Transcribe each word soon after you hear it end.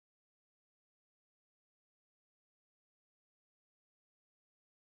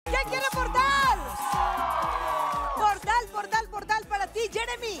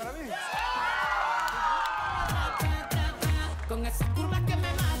Jheremy. Para mí. Con esas curvas que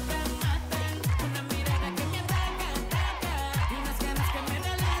me matan, matan. Una mirada que me ataca, ataca. Y unas ganas que me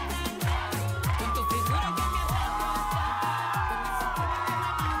delatan. Con tu figura que me ataca, con esas curvas que me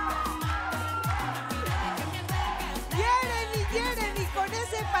matan, matan. Una mirada que me ataca. Jheremy, con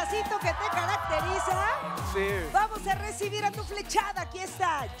ese pasito que te caracteriza. Sí. Vamos a recibir a tu flechada. Aquí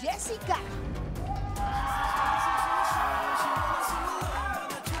está Jessica.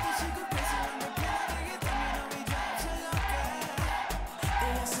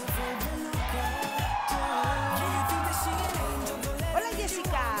 Hola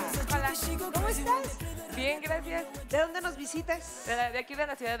Jessica. Hola. ¿Cómo estás? Bien, gracias. ¿De dónde nos visitas? De aquí de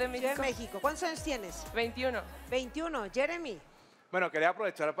la Ciudad de México. De México. ¿Cuántos años tienes? 21. 21. Jheremy. Bueno, quería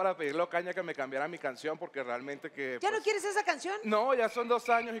aprovechar para pedirle a Ocaña que me cambiara mi canción porque realmente que... ¿Ya pues, no quieres esa canción? No, ya son 2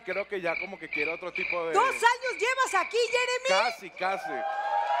 años y creo que ya como que quiero otro tipo de... 2 años llevas aquí, Jheremy. Casi, casi.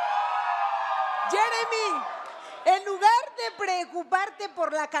 Jheremy, en lugar de preocuparte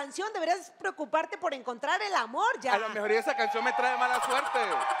por la canción, deberías preocuparte por encontrar el amor ya. A lo mejor esa canción me trae mala suerte.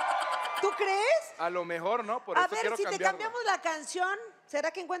 ¿Tú crees? A lo mejor, ¿no? Por A eso ver, quiero si te cambiarla. cambiamos la canción,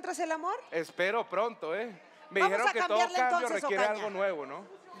 ¿será que encuentras el amor? Espero pronto, ¿eh? Me Vamos dijeron a que todo cambiarle cambio entonces, requiere Ocaña. algo nuevo, ¿no?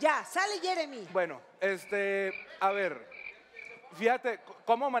 Ya, sale Jheremy. Bueno, a ver, fíjate,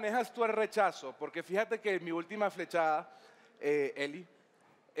 ¿cómo manejas tú el rechazo? Porque fíjate que mi última flechada, Eli,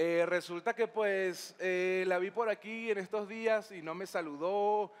 resulta que pues la vi por aquí en estos días y no me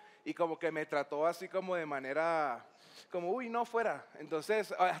saludó y como que me trató así como de manera, como uy, no fuera.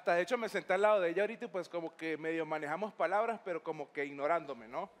 Entonces, hasta de hecho me senté al lado de ella ahorita y pues como que medio manejamos palabras, pero como que ignorándome,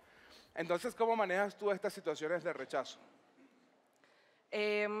 ¿no? Entonces, ¿cómo manejas tú estas situaciones de rechazo?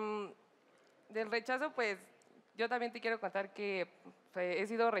 Del rechazo, pues, yo también te quiero contar que he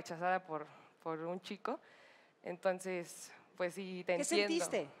sido rechazada por un chico. Entonces, pues sí, te ¿Qué entiendo.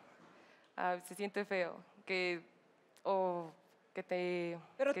 sentiste? Se siente feo. Que te...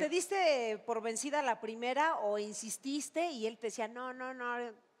 ¿Pero que- te diste por vencida la primera o insististe y él te decía, no, no, no?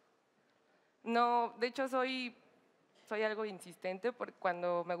 No, de hecho soy algo insistente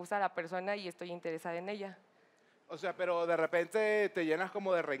cuando me gusta la persona y estoy interesada en ella. O sea, pero de repente te llenas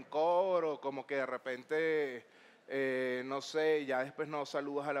como de rencor o como que de repente, no sé, ya después no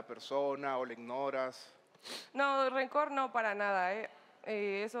saludas a la persona o le ignoras. No, rencor no, para nada.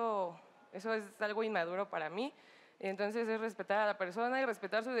 Eso es algo inmaduro para mí. Entonces es respetar a la persona y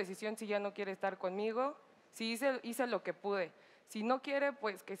respetar su decisión si ya no quiere estar conmigo. Si hice lo que pude. Si no quiere,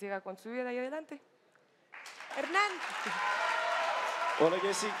 pues que siga con su vida y adelante. Hernán, Hola,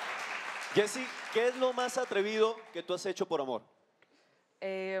 Jessy. Jessy, ¿qué es lo más atrevido que tú has hecho por amor?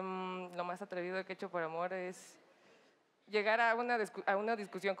 Lo más atrevido que he hecho por amor es llegar a una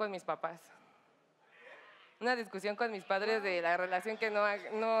discusión con mis papás. Una discusión con mis padres de la relación que no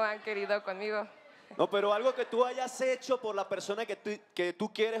han querido conmigo. No, pero algo que tú hayas hecho por la persona que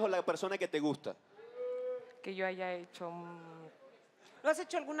tú quieres o la persona que te gusta. Que yo haya hecho... ¿no has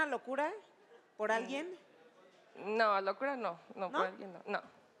hecho alguna locura por alguien? No, locura no. No, ¿No? por alguien no. No.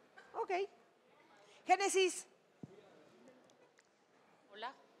 Ok. Génesis.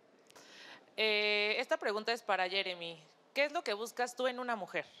 Hola. Esta pregunta es para Jheremy. ¿Qué es lo que buscas tú en una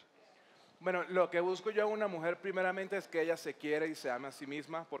mujer? Bueno, lo que busco yo en una mujer primeramente es que ella se quiera y se ame a sí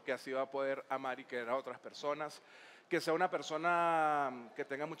misma, porque así va a poder amar y querer a otras personas. Que sea una persona que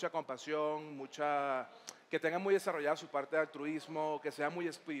tenga mucha compasión, que tenga muy desarrollada su parte de altruismo, que sea muy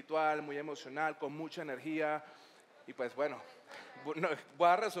espiritual, muy emocional, con mucha energía. Y pues bueno, voy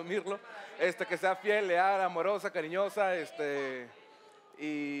a resumirlo, que sea fiel, leal, amorosa, cariñosa,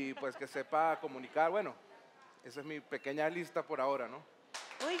 y pues que sepa comunicar. Bueno, esa es mi pequeña lista por ahora, ¿no?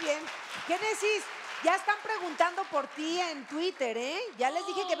 Muy bien. Génesis, ya están preguntando por ti en Twitter, ¿eh? Ya les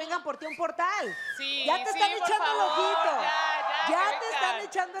dije que vengan por ti a un portal. Sí, Ya te están sí, por echando el favor, ojito. ya te que están vengan.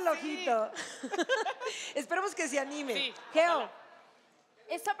 echando el Sí. ojito. Esperemos que se anime. Sí, Geo, ojalá.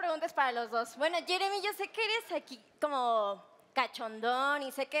 Esta pregunta es para los dos. Bueno, Jheremy, yo sé que eres aquí como cachondón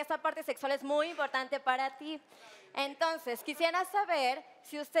y sé que esta parte sexual es muy importante para ti. Entonces, quisiera saber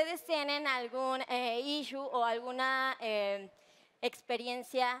si ustedes tienen algún issue o alguna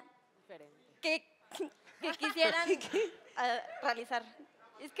experiencia que quisieran realizar.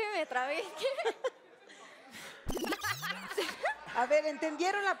 Es que me trabé. a ver,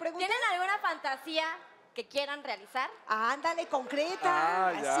 ¿entendieron la pregunta? ¿Tienen alguna fantasía que quieran realizar? Ándale, concreta.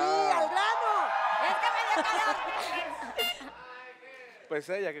 Ah, ya. Así, al grano. Es que me dio calor. Pues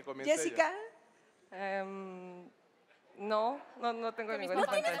ella, que comience ella. Jessica, No tengo ninguna ¿No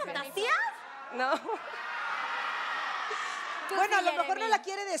tienes fantasía. fantasías? No. Tú bueno, a sí, lo mejor no Jheremy. la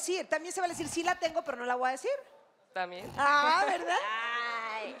quiere decir. También se va a decir, sí la tengo, pero no la voy a decir. También. Ah, ¿verdad?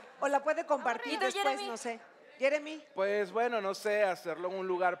 Ay, Ay. O la puede compartir Aburrido, después, Jheremy. no sé. Jheremy. Pues bueno, no sé, hacerlo en un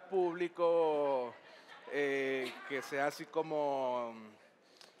lugar público que sea así como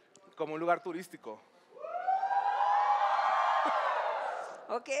un lugar turístico.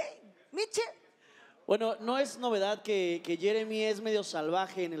 Ok. Miche. Bueno, no es novedad que Jheremy es medio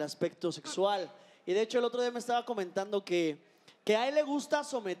salvaje en el aspecto sexual. Y de hecho el otro día me estaba comentando que a él le gusta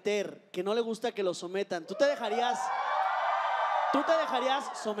someter, que no le gusta que lo sometan. ¿Tú te dejarías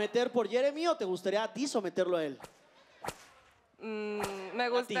someter por Jheremy o te gustaría a ti someterlo a él? Me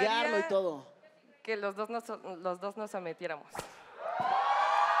Latigarlo gustaría y todo. que los dos nos sometiéramos.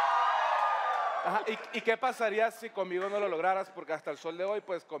 Ajá, ¿y qué pasaría si conmigo no lo lograras? Porque hasta el sol de hoy,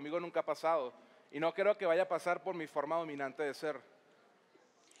 pues conmigo nunca ha pasado. Y no creo que vaya a pasar por mi forma dominante de ser.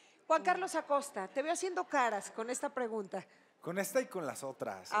 Juan Carlos Acosta, te veo haciendo caras con esta pregunta. Con esta y con las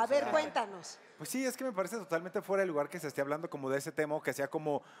otras. A o ver, sea, cuéntanos. Pues sí, es que me parece totalmente fuera de lugar que se esté hablando como de ese tema o que sea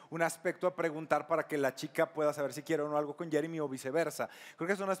como un aspecto a preguntar para que la chica pueda saber si quiere o no algo con Jheremy o viceversa. Creo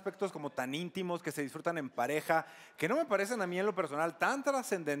que son aspectos como tan íntimos que se disfrutan en pareja que no me parecen a mí en lo personal tan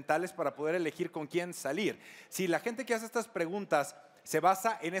trascendentales para poder elegir con quién salir. Si la gente que hace estas preguntas se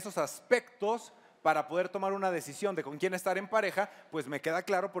basa en esos aspectos para poder tomar una decisión de con quién estar en pareja, pues me queda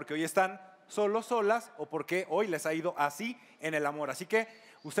claro porque hoy están solos, solas o porque hoy les ha ido así en el amor. Así que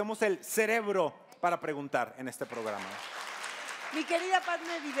usemos el cerebro para preguntar en este programa. Mi querida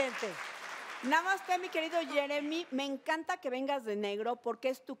Padme Vidente. Namaste, mi querido Jheremy. Me encanta que vengas de negro porque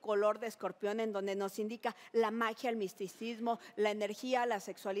es tu color de escorpión en donde nos indica la magia, el misticismo, la energía, la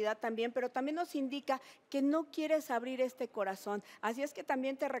sexualidad también, pero también nos indica que no quieres abrir este corazón. Así es que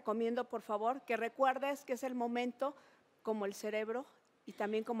también te recomiendo, por favor, que recuerdes que es el momento como el cerebro y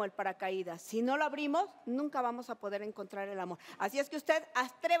también como el paracaídas. Si no lo abrimos, nunca vamos a poder encontrar el amor. Así es que usted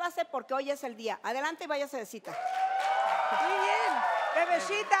atrévase porque hoy es el día. Adelante y váyase de cita. Muy bien.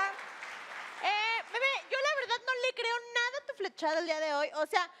 Bebecita. Bebé, yo la verdad no le creo nada a tu flechada el día de hoy. O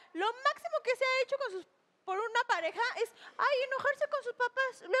sea, lo máximo que se ha hecho por una pareja es, enojarse con sus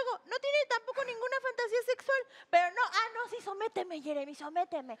papás. Luego, no tiene tampoco ninguna fantasía sexual. Pero no, sí, sométeme, Jheremy,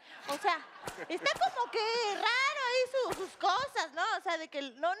 sométeme. O sea, está como que raro ahí sus cosas, ¿no? O sea, de que, no,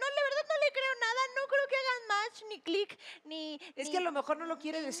 la verdad no le creo nada. No creo que hagan match, ni click, ni... Es que a lo mejor no lo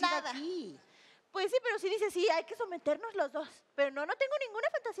quiere decir nada. aquí. Pues sí, pero sí dice, sí, hay que someternos los dos. Pero no tengo ninguna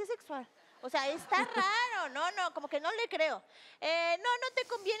fantasía sexual. O sea, está raro, no, como que no le creo. No te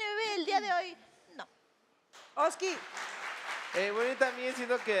conviene, bebé, el día de hoy, no. Oski. Bueno, yo también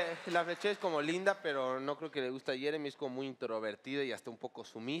siento que la flecha es como linda, pero no creo que le gusta a Jheremy, es como muy introvertida y hasta un poco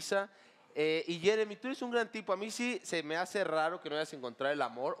sumisa. Y Jheremy, tú eres un gran tipo. A mí sí se me hace raro que no vayas a encontrar el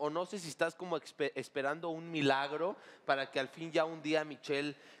amor, o no sé si estás como esperando un milagro para que al fin ya un día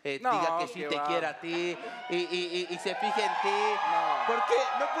Michelle diga que sí te quiera a ti y se fije en ti. No. Porque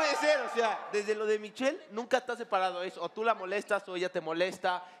no puede ser, o sea, desde lo de Michelle nunca está separado eso. O tú la molestas o ella te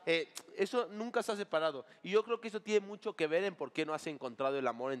molesta. Eso nunca está separado. Y yo creo que eso tiene mucho que ver en por qué no has encontrado el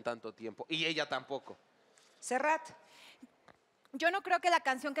amor en tanto tiempo. Y ella tampoco. Serrat. Yo no creo que la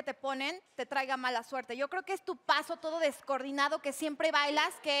canción que te ponen te traiga mala suerte. Yo creo que es tu paso todo descoordinado que siempre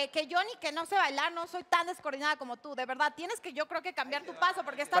bailas, que yo ni que no sé bailar, no soy tan descoordinada como tú. De verdad, tienes que yo creo que cambiar tu paso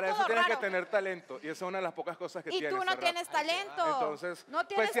porque está Para todo eso tienes raro. que tener talento y esa es una de las pocas cosas que Y tienes. tú no tienes talento. Entonces, no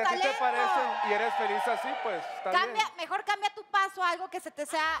tienes pues si a ti te talento. parece y eres feliz así, pues está bien. Mejor cambia tu paso a algo que se te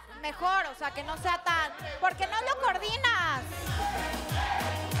sea mejor, o sea, que no sea tan... Porque no lo coordinas.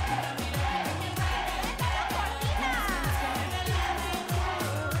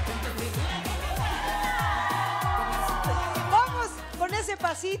 Con ese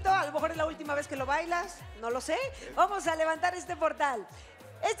pasito, a lo mejor es la última vez que lo bailas, no lo sé. Vamos a levantar este portal.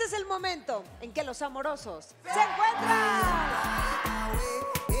 Este es el momento en que los amorosos se encuentran.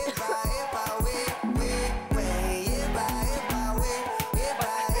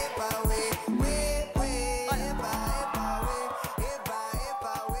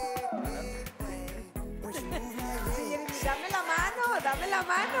 Dame la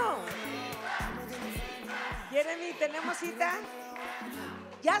mano. Jheremy, ¿tenemos cita?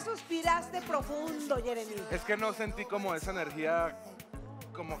 Ya suspiraste profundo, Jheremy. Es que no sentí como esa energía,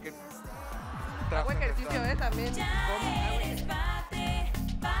 como que... Hago ejercicio, también. Ya eres bate,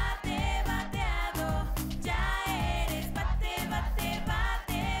 bateado. Ya eres bate, bateado.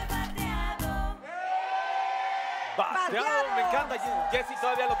 Bateado, me encanta. Jessy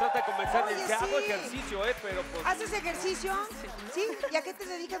todavía lo trata de convencer. Oye, Dice, hago sí. ejercicio, pero pues... ¿Haces ejercicio? ¿Sí? ¿Y a qué te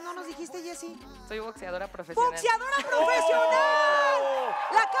dedicas? No nos dijiste, Jessy. Soy boxeadora profesional. ¡Boxeadora profesional!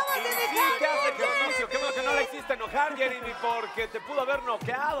 ¡La acabas de Sí, dejar! que hace ejercicio. Qué bueno que no la hiciste enojar, Jheremy, porque te pudo haber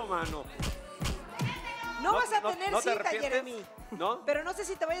noqueado, mano. No vas a tener ¿no te cita, arrepientes? Jeremy. ¿No? Pero no sé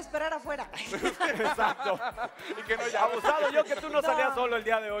si te voy a esperar afuera. Exacto. Y que no ya abusado yo que tú no salías solo el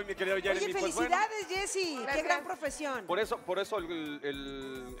día de hoy, mi querido Jheremy. Oye, Pues felicidades, Jessy. Qué Gracias. gran profesión. Por eso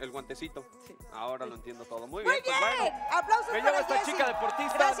el guantecito. Ahora lo entiendo todo. Muy Muy bien, bien. pues bueno. Aplausos Me para lleva esta Jessy. chica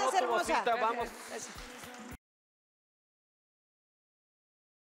deportista, Gracias, no tuvo hermosa. cita, Gracias. vamos. Gracias.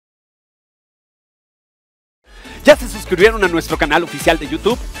 ¿Ya se suscribieron a nuestro canal oficial de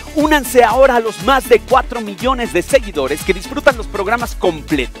YouTube? Únanse ahora a los más de 4 millones de seguidores que disfrutan los programas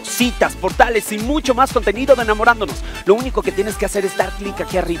completos, citas, portales y mucho más contenido de Enamorándonos. Lo único que tienes que hacer es dar clic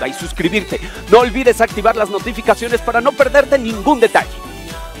aquí arriba y suscribirte. No olvides activar las notificaciones para no perderte ningún detalle.